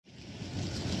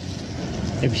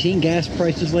Have you seen gas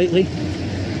prices lately?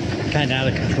 Kind of out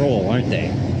of control, aren't they?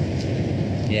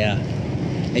 Yeah.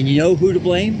 And you know who to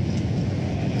blame?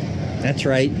 That's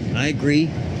right, I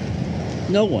agree.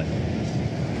 No one.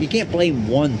 You can't blame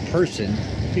one person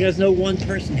because no one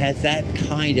person has that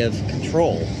kind of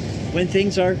control when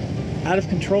things are out of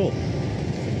control.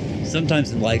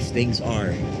 Sometimes in life, things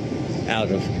are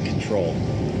out of control.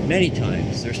 Many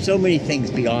times, there's so many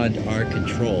things beyond our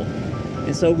control.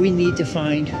 And so we need to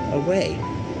find a way.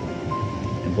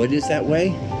 And what is that way?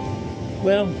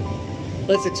 Well,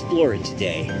 let's explore it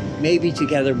today. Maybe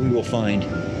together we will find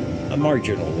a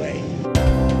marginal way.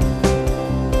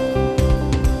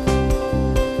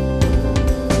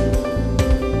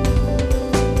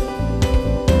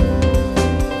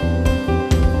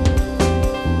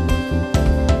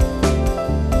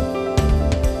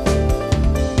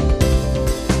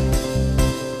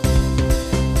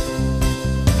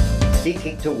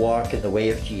 Seeking to walk in the way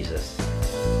of Jesus.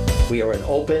 We are an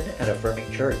open and affirming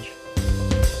church,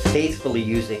 faithfully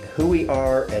using who we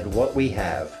are and what we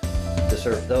have to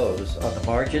serve those on the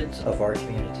margins of our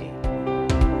community.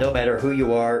 No matter who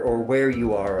you are or where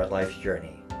you are on life's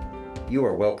journey, you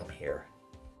are welcome here.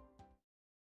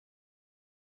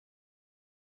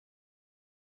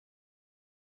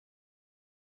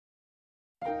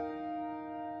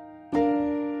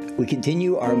 We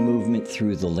continue our movement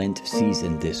through the Lent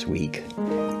season this week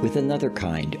with another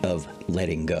kind of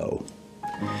letting go.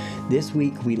 This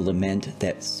week we lament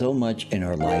that so much in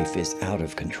our life is out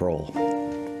of control.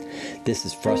 This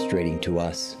is frustrating to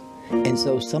us, and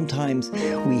so sometimes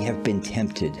we have been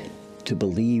tempted to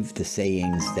believe the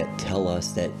sayings that tell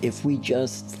us that if we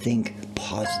just think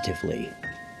positively,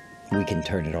 we can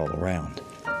turn it all around.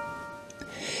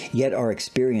 Yet our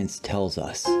experience tells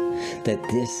us that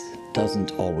this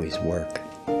doesn't always work.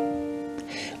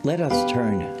 Let us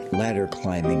turn ladder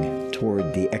climbing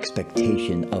toward the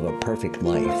expectation of a perfect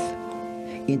life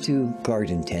into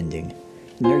garden tending,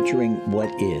 nurturing what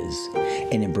is,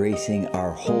 and embracing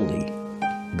our holy,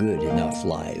 good enough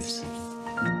lives.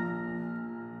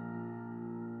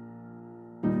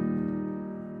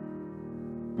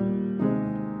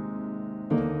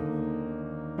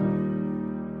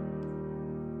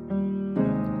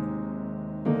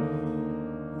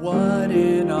 What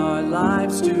in our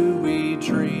lives do we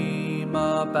dream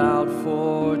about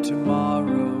for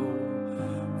tomorrow?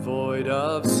 Void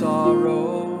of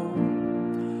sorrow,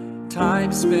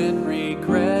 time spent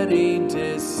regretting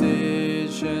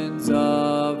decisions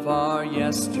of our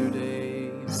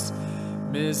yesterdays,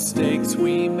 mistakes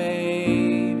we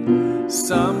made.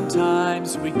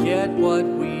 Sometimes we get what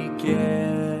we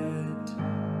get.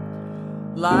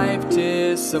 Life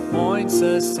disappoints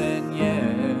us, and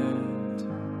yet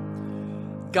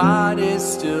God is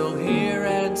still here,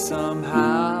 and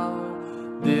somehow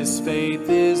this faith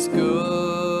is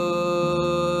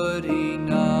good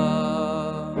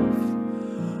enough.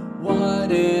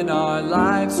 What in our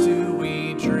lives do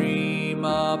we dream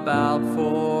about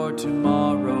for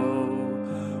tomorrow?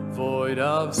 Void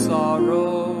of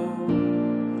sorrow,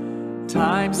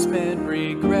 time spent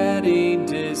regretting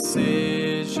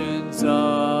decisions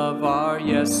of our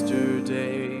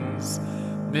yesterdays,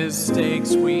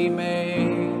 mistakes we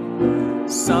made.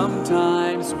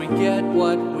 Sometimes we get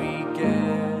what we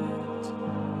get.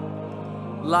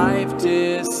 Life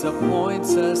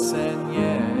disappoints us, and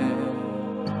yet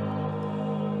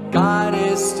God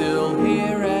is still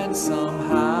here, and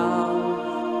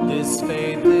somehow this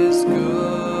faith is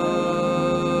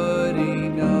good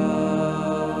enough.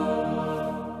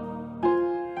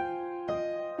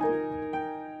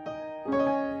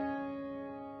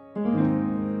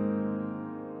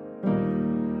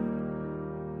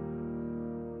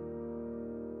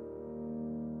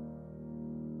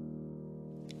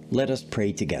 Let us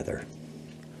pray together.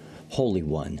 Holy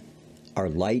One, our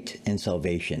light and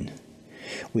salvation,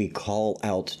 we call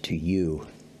out to you,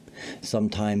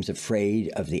 sometimes afraid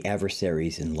of the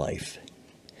adversaries in life.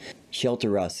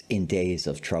 Shelter us in days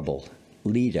of trouble.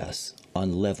 Lead us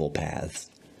on level paths.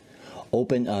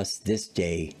 Open us this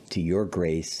day to your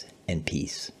grace and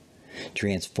peace.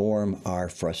 Transform our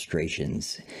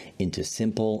frustrations into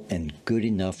simple and good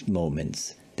enough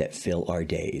moments that fill our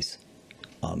days.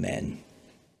 Amen.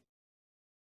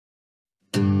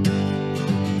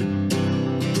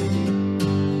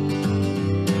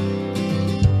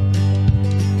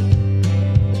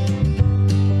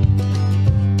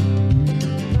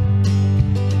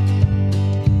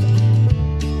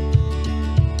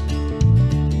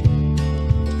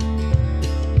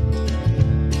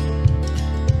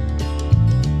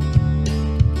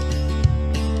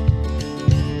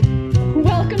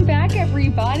 Welcome back,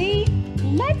 everybody.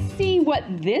 Let's see what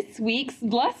what this week's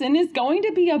lesson is going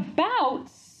to be about.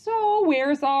 So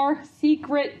where's our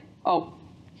secret? Oh,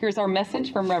 here's our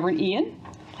message from Reverend Ian.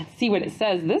 Let's see what it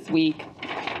says this week.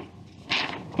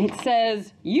 It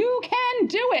says, you can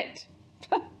do it.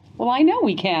 Well, I know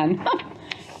we can.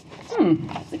 That's an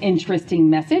interesting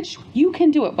message. You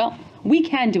can do it. Well, we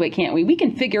can do it, can't we? We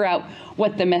can figure out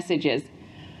what the message is.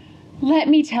 Let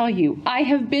me tell you, I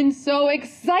have been so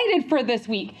excited for this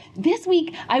week. This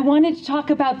week, I wanted to talk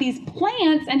about these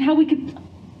plants and how we could...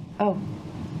 Oh,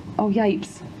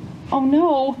 yipes. Oh,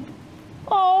 no.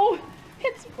 Oh,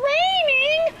 it's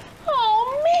raining.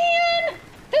 Oh, man.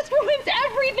 This ruins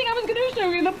everything. I was going to show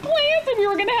you the plants, and we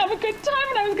were going to have a good time,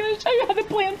 and I was going to show you how the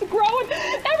plants grow, and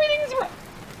everything's...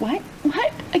 What?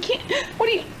 I can't... What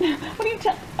do you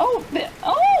tell... Oh, the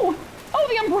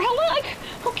umbrella?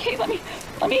 Okay, let me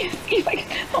see if I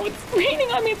can... Oh, it's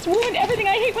raining on me. It's ruined everything.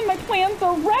 I hate when my plans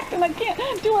are wrecked and I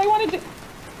can't do what I want to do.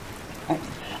 All right.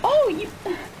 Oh,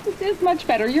 this is much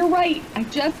better. You're right. I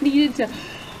just needed to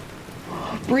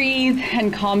breathe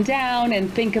and calm down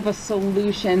and think of a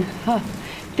solution.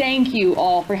 Thank you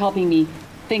all for helping me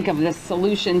think of this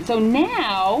solution. So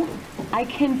now I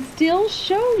can still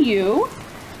show you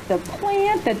the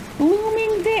plant that's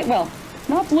blooming there. Well,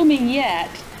 not blooming yet.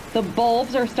 The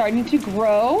bulbs are starting to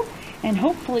grow, and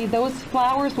hopefully those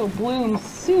flowers will bloom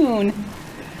soon.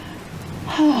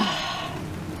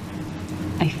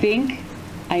 I think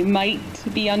I might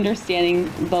be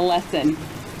understanding the lesson.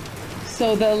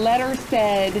 So the letter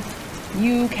said,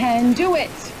 you can do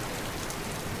it.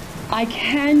 I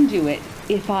can do it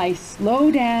if I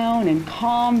slow down and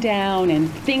calm down and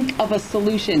think of a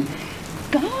solution.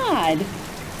 God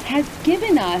has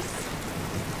given us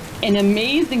an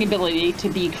amazing ability to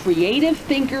be creative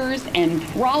thinkers and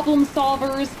problem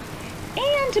solvers,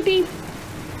 and to be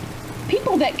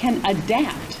people that can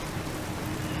adapt.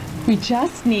 We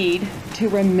just need to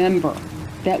remember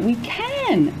that we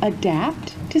can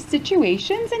adapt to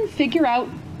situations and figure out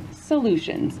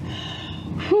solutions.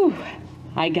 Whew,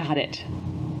 I got it.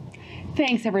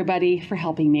 Thanks everybody for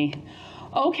helping me.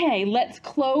 Okay, let's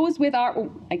close with our,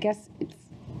 I guess it's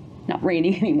not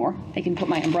raining anymore. I can put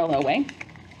my umbrella away.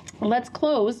 Let's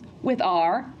close with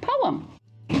our poem.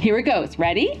 Here it goes.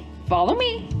 Ready? Follow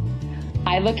me.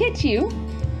 I look at you.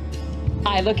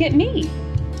 I look at me.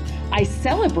 I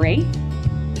celebrate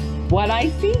what I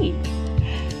see.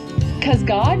 'Cause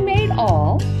God made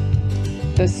all,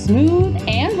 the smooth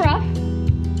and rough.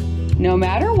 No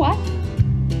matter what,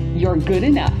 you're good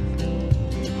enough.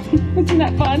 Isn't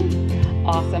that fun?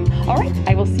 Awesome. All right,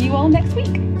 I will see you all next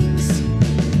week.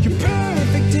 You're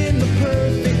perfect in the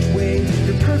perfect way.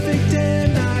 You're perfect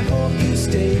and I hope you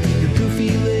stay. Your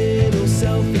goofy little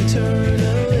self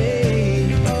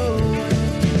eternally. Oh,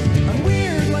 I'm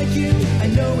weird like you, I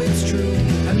know it's true.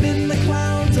 I'm in the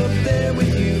clouds up there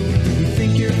with you. You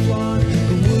think you're flawed,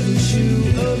 but wouldn't you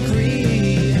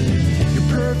agree? You're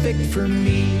perfect for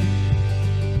me.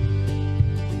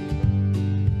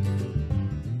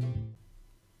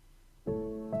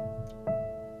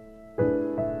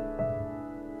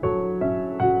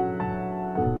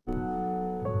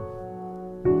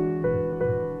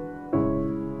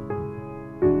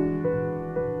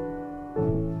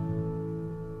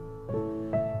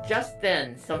 Just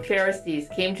then, some Pharisees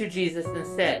came to Jesus and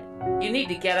said, "You need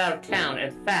to get out of town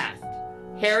and fast.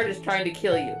 Herod is trying to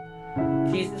kill you."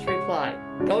 Jesus replied,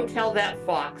 "Go tell that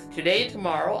fox, today and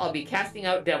tomorrow I'll be casting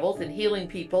out devils and healing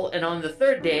people, and on the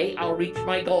third day I'll reach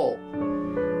my goal.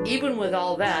 Even with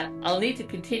all that, I'll need to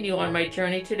continue on my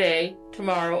journey today,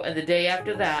 tomorrow, and the day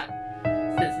after that,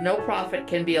 since no prophet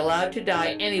can be allowed to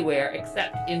die anywhere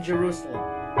except in Jerusalem."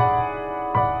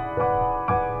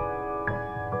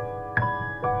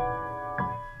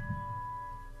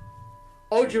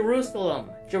 "O Jerusalem,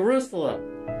 Jerusalem,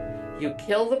 you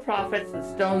kill the prophets and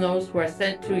stone those who are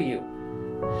sent to you.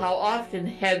 How often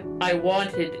have I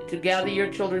wanted to gather your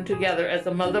children together as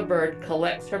a mother bird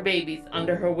collects her babies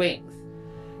under her wings.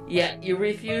 Yet you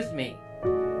refuse me.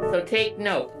 So take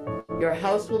note, your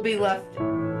house will be left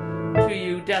to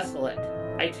you desolate.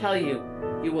 I tell you,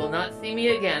 you will not see me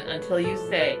again until you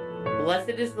say,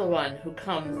 'Blessed is the one who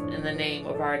comes in the name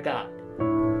of our God.'"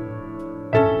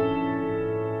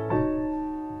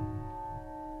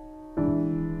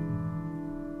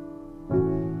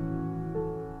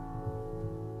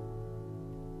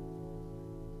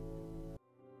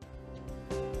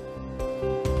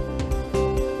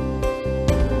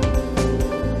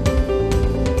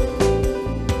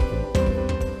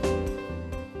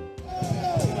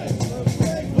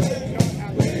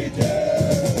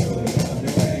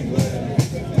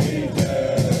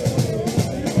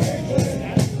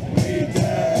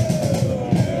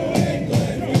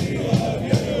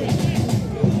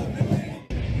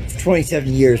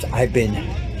 27 years I've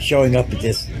been showing up at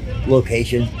this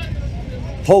location,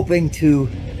 hoping to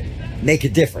make a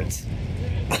difference.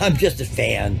 I'm just a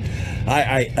fan.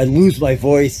 I lose my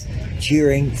voice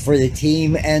cheering for the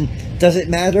team, and does it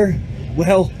matter?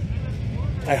 Well,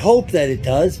 I hope that it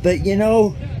does, but you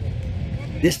know,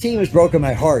 this team has broken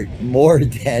my heart more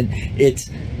than it's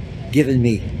given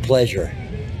me pleasure.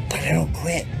 But I don't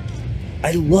quit.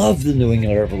 I love the New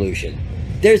England Revolution.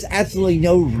 There's absolutely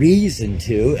no reason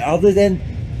to, other than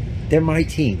they're my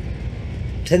team.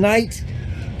 Tonight,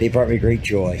 they brought me great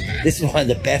joy. This is one of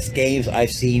the best games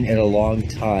I've seen in a long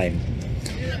time.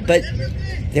 But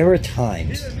there are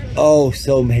times, oh,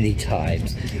 so many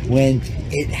times, when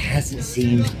it hasn't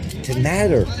seemed to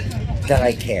matter that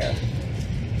I care.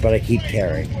 But I keep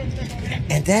caring.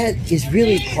 And that is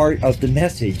really part of the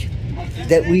message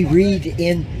that we read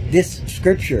in this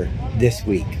scripture this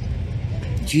week.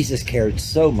 Jesus cared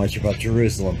so much about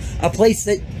Jerusalem, a place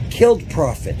that killed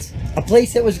prophets, a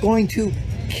place that was going to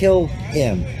kill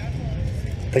him.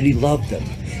 But he loved them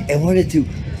and wanted to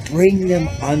bring them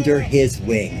under his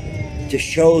wing to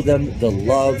show them the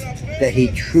love that he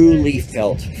truly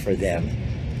felt for them.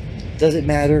 Does it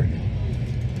matter?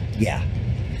 Yeah,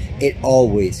 it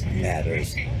always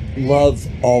matters. Love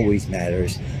always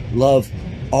matters. Love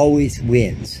always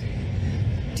wins.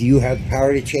 Do you have the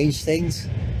power to change things?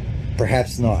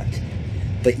 Perhaps not.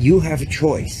 But you have a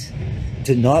choice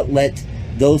to not let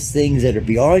those things that are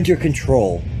beyond your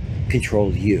control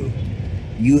you.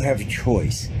 You have a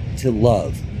choice to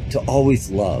love, to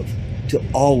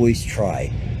always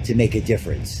try to make a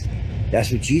difference.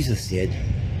 That's what Jesus did,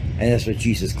 and that's what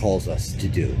Jesus calls us to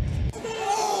do.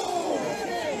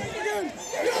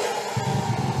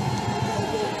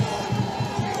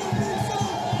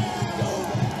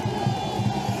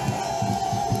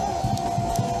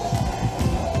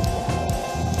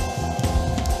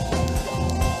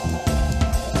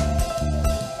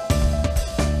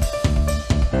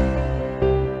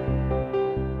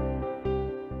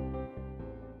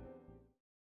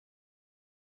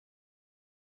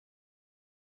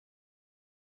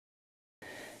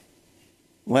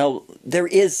 Well, there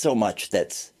is so much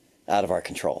that's out of our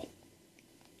control.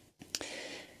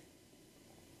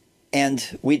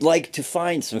 And we'd like to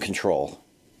find some control.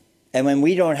 And when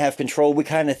we don't have control, we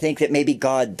kind of think that maybe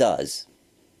God does.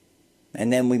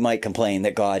 And then we might complain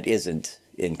that God isn't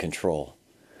in control.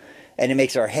 And it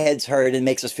makes our heads hurt and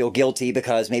makes us feel guilty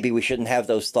because maybe we shouldn't have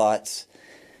those thoughts.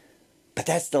 But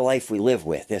that's the life we live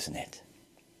with, isn't it?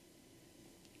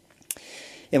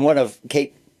 In one of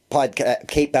Kate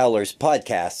Bowler's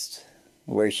podcasts,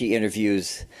 where she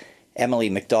interviews Emily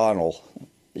McDonald,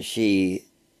 she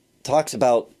talks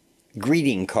about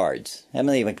greeting cards.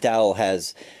 Emily McDowell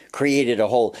has created a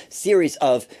whole series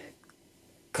of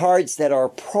cards that are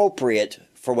appropriate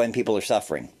for when people are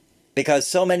suffering, because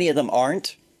so many of them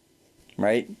aren't,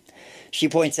 right? She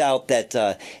points out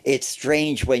that it's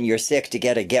strange when you're sick to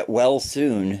get a get well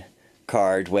soon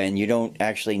card when you don't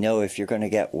actually know if you're going to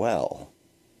get well.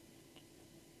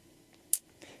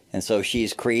 And so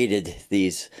she's created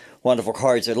these wonderful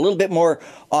cards that are a little bit more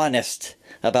honest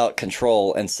about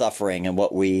control and suffering and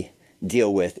what we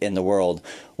deal with in the world.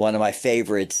 One of my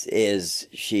favorites is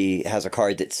she has a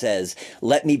card that says,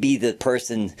 "Let me be the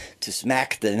person to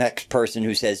smack the next person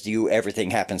who says to you,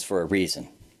 everything happens for a reason."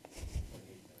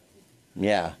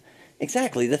 Yeah,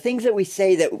 exactly. The things that we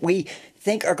say that we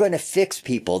think are going to fix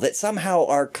people, that somehow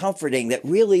are comforting, that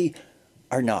really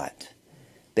are not.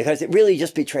 Because it really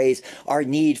just betrays our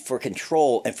need for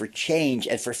control and for change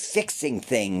and for fixing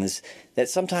things that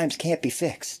sometimes can't be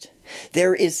fixed.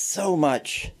 There is so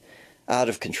much out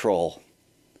of control,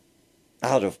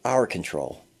 out of our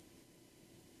control.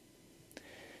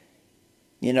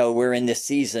 You know, we're in this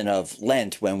season of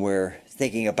Lent when we're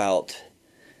thinking about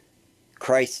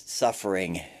Christ's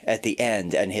suffering at the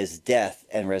end and his death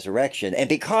and resurrection. And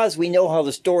because we know how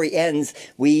the story ends,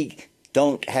 we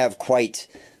don't have quite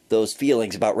those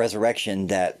feelings about resurrection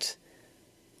that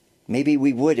maybe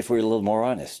we would if we were a little more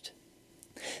honest.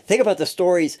 Think about the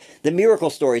stories, the miracle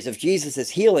stories of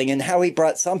Jesus' healing and how he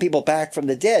brought some people back from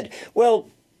the dead. Well,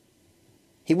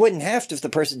 he wouldn't have to if the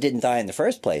person didn't die in the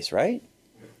first place, right?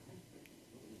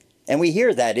 And we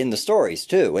hear that in the stories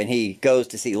too. When he goes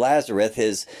to see Lazarus,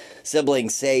 his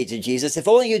siblings say to Jesus, "If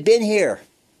only you'd been here."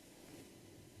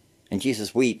 And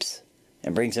Jesus weeps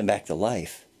and brings him back to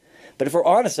life. But if we're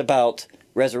honest about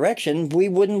resurrection, we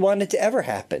wouldn't want it to ever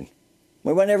happen.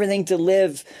 We want everything to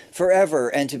live forever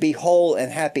and to be whole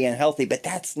and happy and healthy, but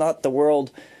that's not the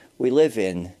world we live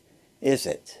in, is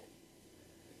it?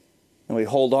 And we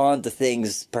hold on to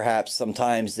things perhaps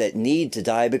sometimes that need to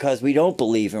die because we don't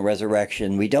believe in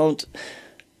resurrection. We don't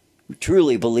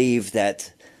truly believe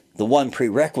that the one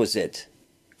prerequisite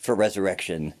for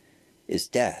resurrection is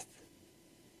death.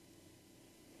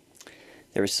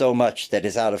 There is so much that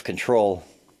is out of control,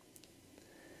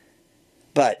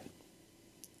 but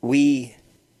we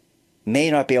may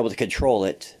not be able to control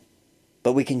it,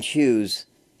 but we can choose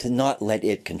to not let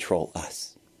it control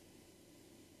us.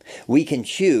 We can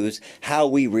choose how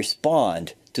we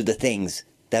respond to the things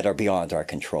that are beyond our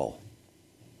control.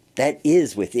 That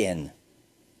is within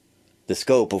the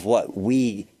scope of what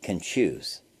we can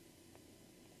choose.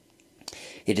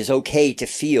 It is okay to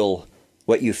feel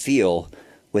what you feel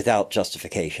without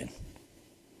justification.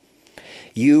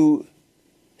 You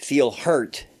feel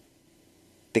hurt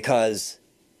because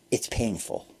it's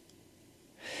painful.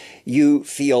 You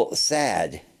feel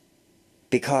sad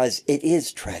because it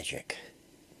is tragic.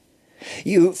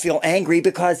 You feel angry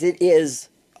because it is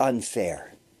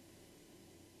unfair.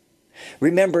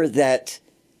 Remember that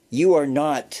you are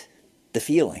not the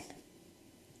feeling,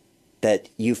 that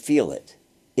you feel it.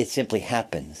 It simply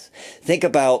happens. Think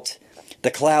about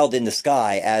the cloud in the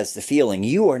sky as the feeling.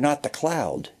 You are not the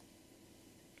cloud.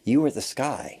 You are the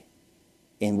sky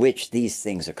in which these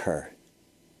things occur.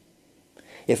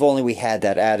 If only we had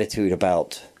that attitude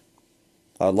about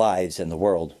our lives and the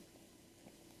world.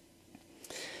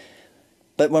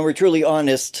 But when we're truly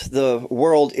honest, the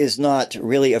world is not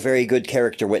really a very good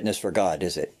character witness for God,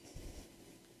 is it?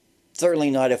 Certainly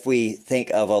not if we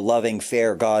think of a loving,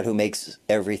 fair God who makes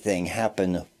everything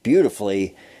happen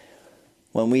beautifully.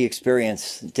 When we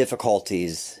experience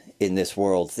difficulties in this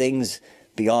world, things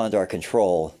beyond our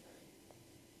control,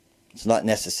 it's not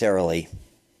necessarily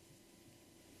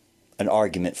an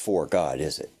argument for God,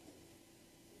 is it?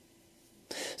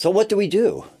 So what do we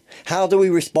do? How do we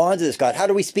respond to this God? How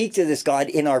do we speak to this God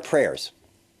in our prayers?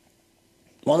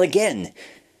 Well, again,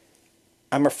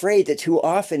 I'm afraid that too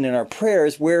often in our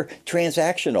prayers, we're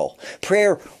transactional.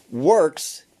 Prayer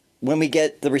works when we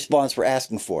get the response we're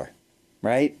asking for,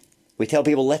 right? We tell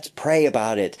people, let's pray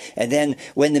about it. And then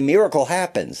when the miracle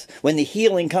happens, when the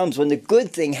healing comes, when the good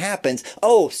thing happens,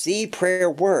 oh, see, prayer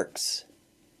works.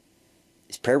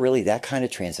 Is prayer really that kind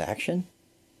of transaction?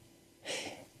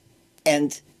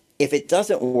 And if it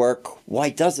doesn't work, why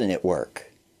doesn't it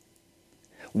work?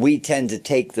 We tend to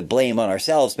take the blame on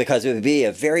ourselves because it would be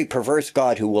a very perverse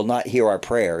God who will not hear our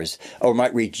prayers or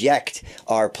might reject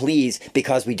our pleas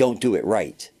because we don't do it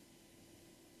right.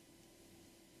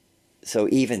 So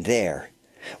even there,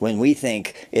 when we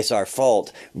think it's our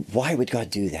fault, why would God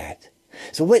do that?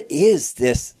 So what is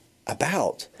this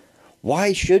about?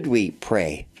 Why should we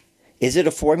pray? Is it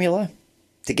a formula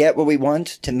to get what we want,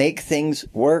 to make things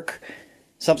work?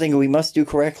 Something we must do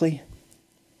correctly?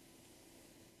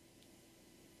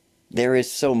 There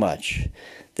is so much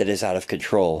that is out of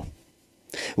control.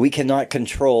 We cannot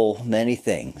control many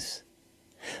things,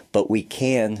 but we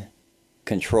can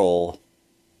control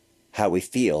how we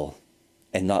feel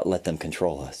and not let them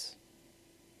control us.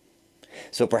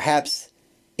 So perhaps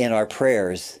in our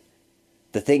prayers,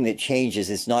 the thing that changes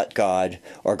is not God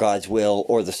or God's will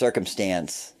or the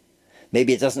circumstance.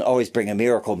 Maybe it doesn't always bring a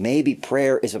miracle. Maybe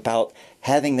prayer is about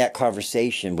having that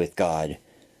conversation with God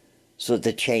so that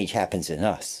the change happens in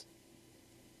us.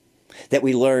 That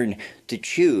we learn to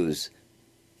choose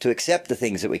to accept the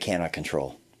things that we cannot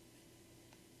control.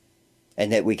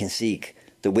 And that we can seek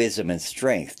the wisdom and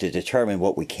strength to determine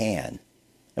what we can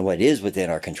and what is within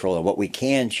our control and what we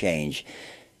can change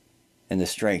and the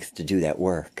strength to do that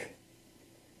work.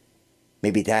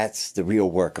 Maybe that's the real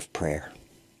work of prayer.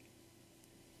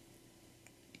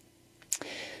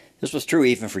 This was true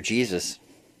even for Jesus.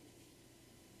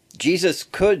 Jesus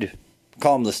could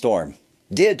calm the storm,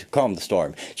 did calm the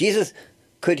storm. Jesus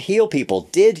could heal people,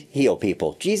 did heal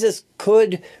people. Jesus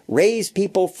could raise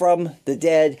people from the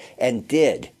dead and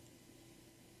did.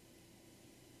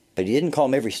 But he didn't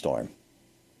calm every storm.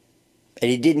 And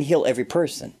he didn't heal every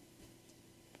person.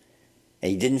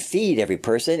 And he didn't feed every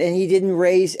person. And he didn't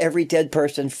raise every dead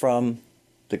person from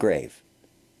the grave.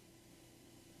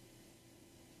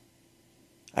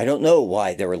 I don't know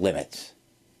why there were limits.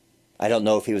 I don't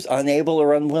know if he was unable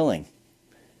or unwilling.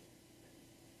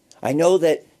 I know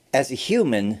that as a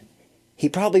human, he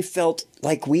probably felt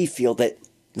like we feel that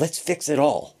let's fix it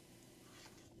all.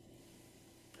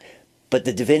 But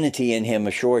the divinity in him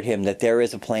assured him that there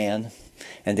is a plan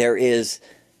and there is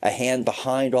a hand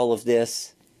behind all of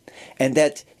this and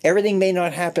that everything may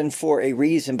not happen for a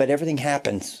reason, but everything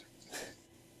happens.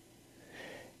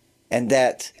 And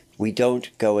that we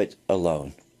don't go it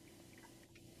alone.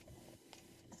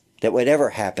 That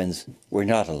whatever happens, we're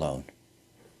not alone.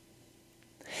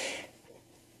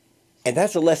 And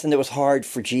that's a lesson that was hard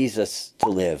for Jesus to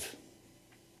live.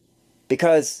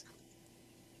 Because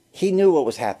He knew what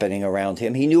was happening around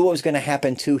him. He knew what was going to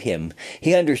happen to him.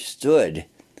 He understood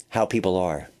how people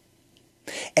are.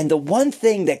 And the one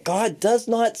thing that God does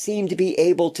not seem to be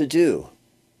able to do,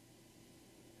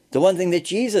 the one thing that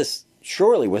Jesus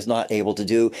surely was not able to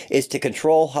do, is to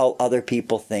control how other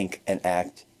people think and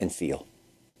act and feel.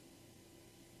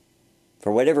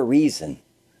 For whatever reason,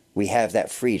 we have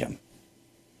that freedom.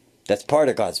 That's part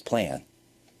of God's plan.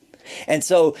 And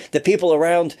so the people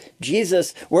around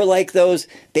Jesus were like those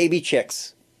baby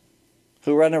chicks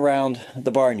who run around the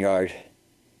barnyard,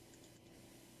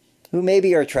 who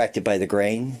maybe are attracted by the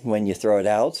grain when you throw it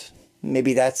out.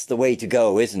 Maybe that's the way to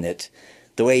go, isn't it?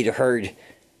 The way to herd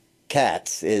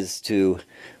cats is to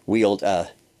wield a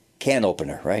can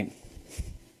opener, right?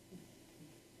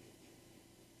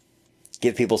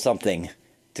 Give people something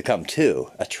to come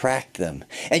to, attract them.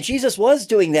 And Jesus was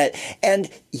doing that, and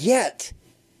yet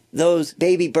those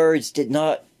baby birds did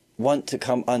not want to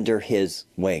come under his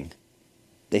wing.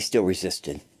 They still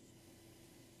resisted.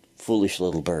 Foolish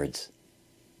little birds.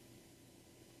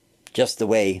 Just the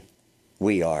way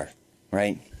we are,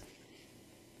 right?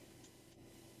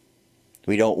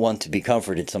 We don't want to be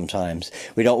comforted sometimes.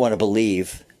 We don't want to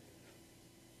believe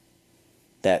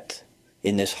that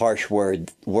in this harsh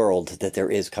world that there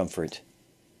is comfort.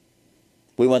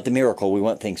 We want the miracle. We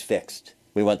want things fixed.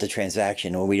 We want the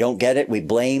transaction. When we don't get it, we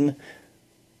blame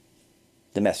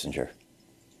the messenger.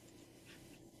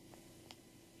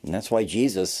 And that's why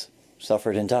Jesus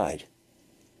suffered and died.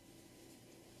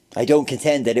 I don't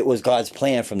contend that it was God's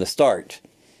plan from the start,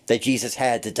 that Jesus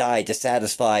had to die to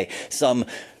satisfy some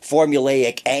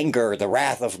formulaic anger, the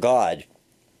wrath of God.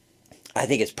 I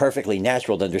think it's perfectly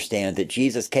natural to understand that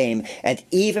Jesus came and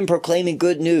even proclaiming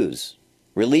good news,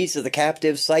 release of the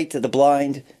captives, sight to the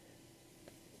blind,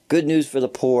 good news for the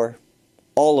poor,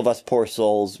 all of us poor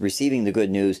souls receiving the good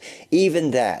news,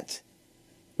 even that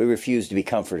we refused to be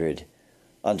comforted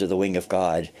under the wing of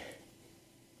God,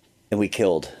 and we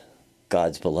killed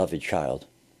God's beloved child.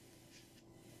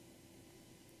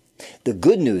 The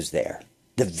good news there,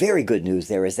 the very good news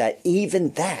there, is that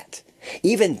even that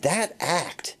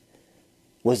act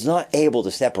was not able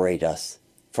to separate us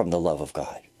from the love of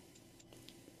God.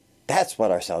 That's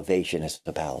what our salvation is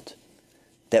about.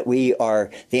 That we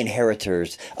are the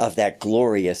inheritors of that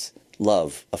glorious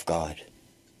love of God.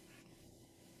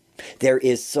 There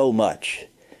is so much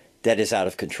that is out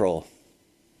of control.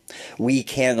 We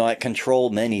cannot control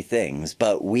many things,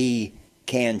 but we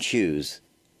can choose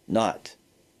not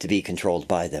to be controlled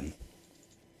by them.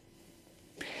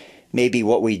 Maybe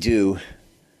what we do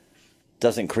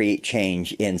doesn't create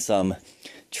change in some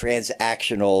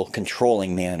transactional,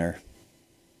 controlling manner.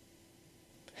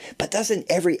 But doesn't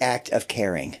every act of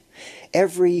caring,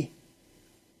 every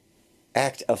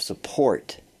act of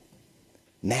support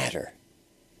matter?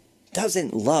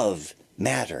 Doesn't love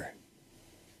matter?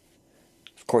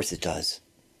 Of course it does.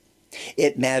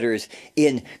 It matters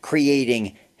in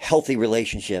creating healthy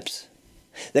relationships.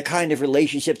 The kind of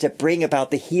relationships that bring about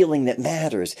the healing that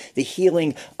matters. The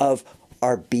healing of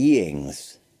our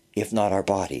beings, if not our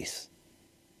bodies.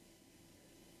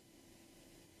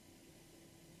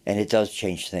 And it does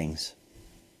change things.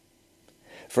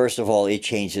 First of all, it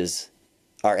changes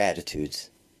our attitudes.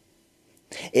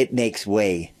 It makes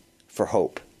way for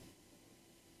hope.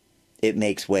 It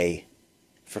makes way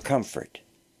for comfort,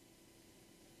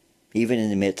 even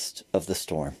in the midst of the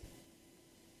storm.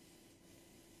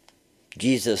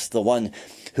 Jesus, the one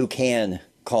who can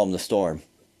calm the storm,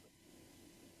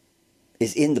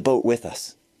 is in the boat with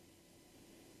us.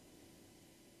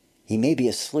 He may be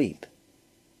asleep,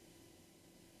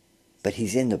 but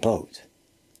he's in the boat.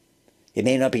 It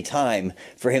may not be time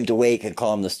for him to wake and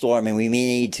calm the storm, and we may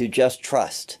need to just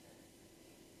trust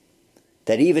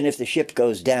that even if the ship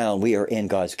goes down, we are in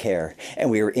God's care,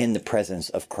 and we are in the presence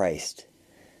of Christ.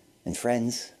 And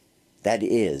friends, that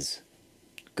is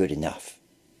good enough.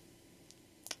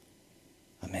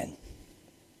 Amen.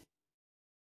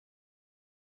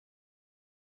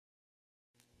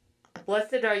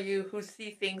 Blessed are you who see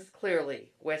things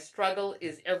clearly, where struggle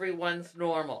is everyone's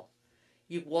normal.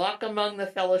 You walk among the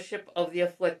fellowship of the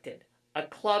afflicted, a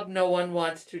club no one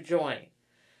wants to join.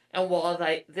 And while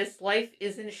this life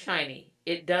isn't shiny,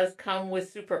 it does come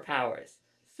with superpowers.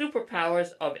 Superpowers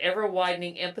of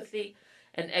ever-widening empathy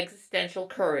and existential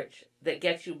courage that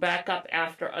gets you back up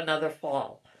after another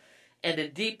fall, and a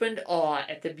deepened awe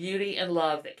at the beauty and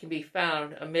love that can be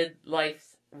found amid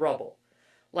life's rubble.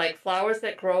 Like flowers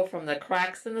that grow from the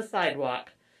cracks in the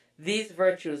sidewalk, these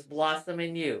virtues blossom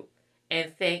in you,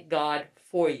 and thank God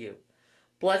for you.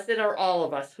 Blessed are all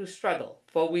of us who struggle,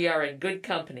 for we are in good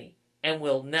company, and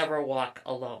will never walk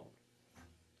alone.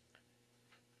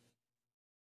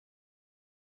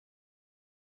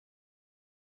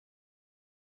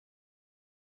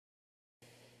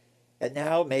 And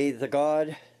now may the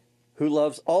God who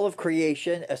loves all of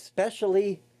creation,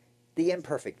 especially the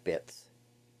imperfect bits,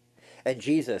 and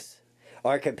Jesus,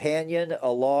 our companion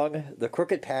along the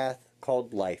crooked path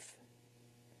called life,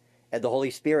 and the Holy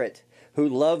Spirit, who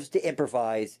loves to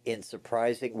improvise in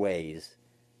surprising ways,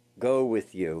 go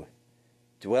with you,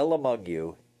 dwell among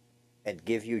you, and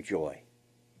give you joy.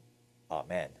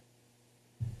 Amen.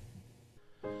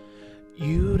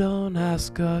 You don't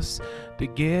ask us to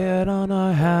get on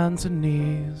our hands and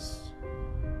knees.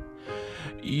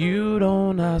 You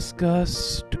don't ask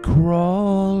us to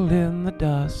crawl in the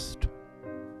dust.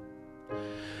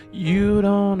 You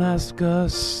don't ask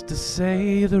us to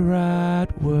say the right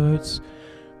words,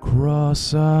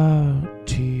 cross our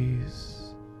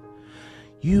T's.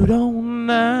 You don't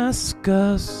ask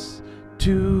us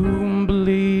to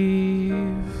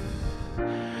believe.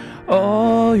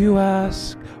 All you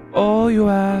ask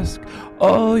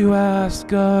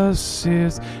us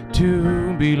is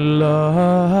to be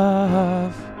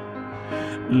loved.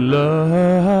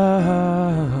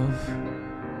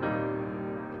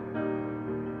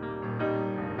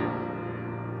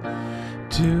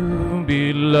 To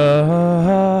be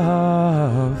loved.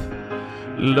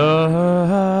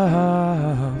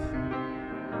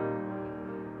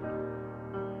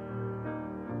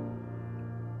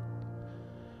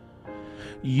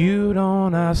 You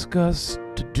don't ask us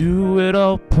to do it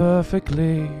all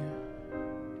perfectly.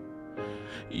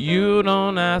 You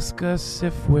don't ask us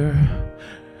if we're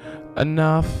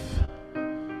enough.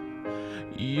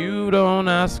 You don't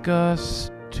ask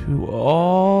us to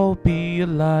all be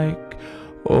alike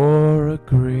or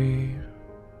agree.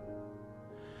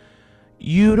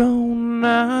 You don't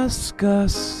ask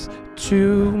us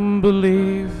to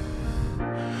believe.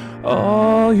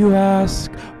 All you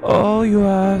ask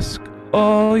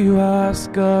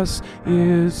us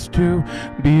is to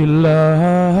be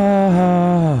loved.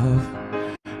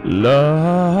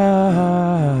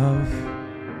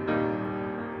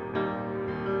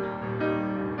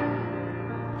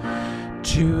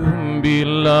 To be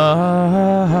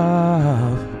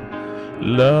loved.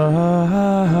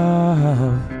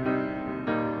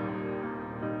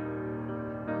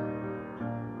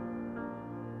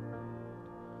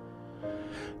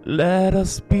 Let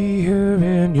us be here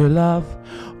in your love,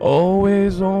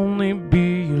 always only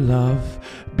be your love.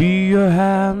 Be your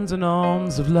hands and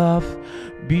arms of love,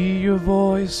 be your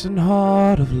voice and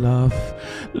heart of love.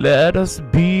 Let us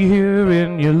be here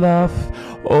in your love,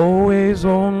 always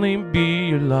only be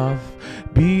your love.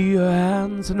 Be your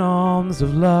hands and arms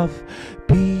of love,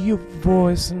 be your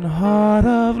voice and heart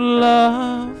of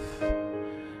love.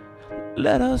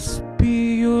 Let us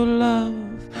be your love.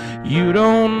 You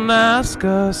don't ask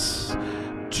us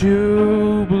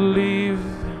to believe.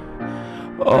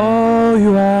 All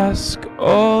you ask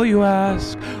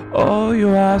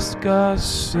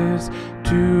us is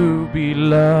to be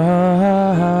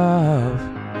loved.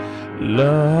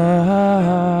 Love.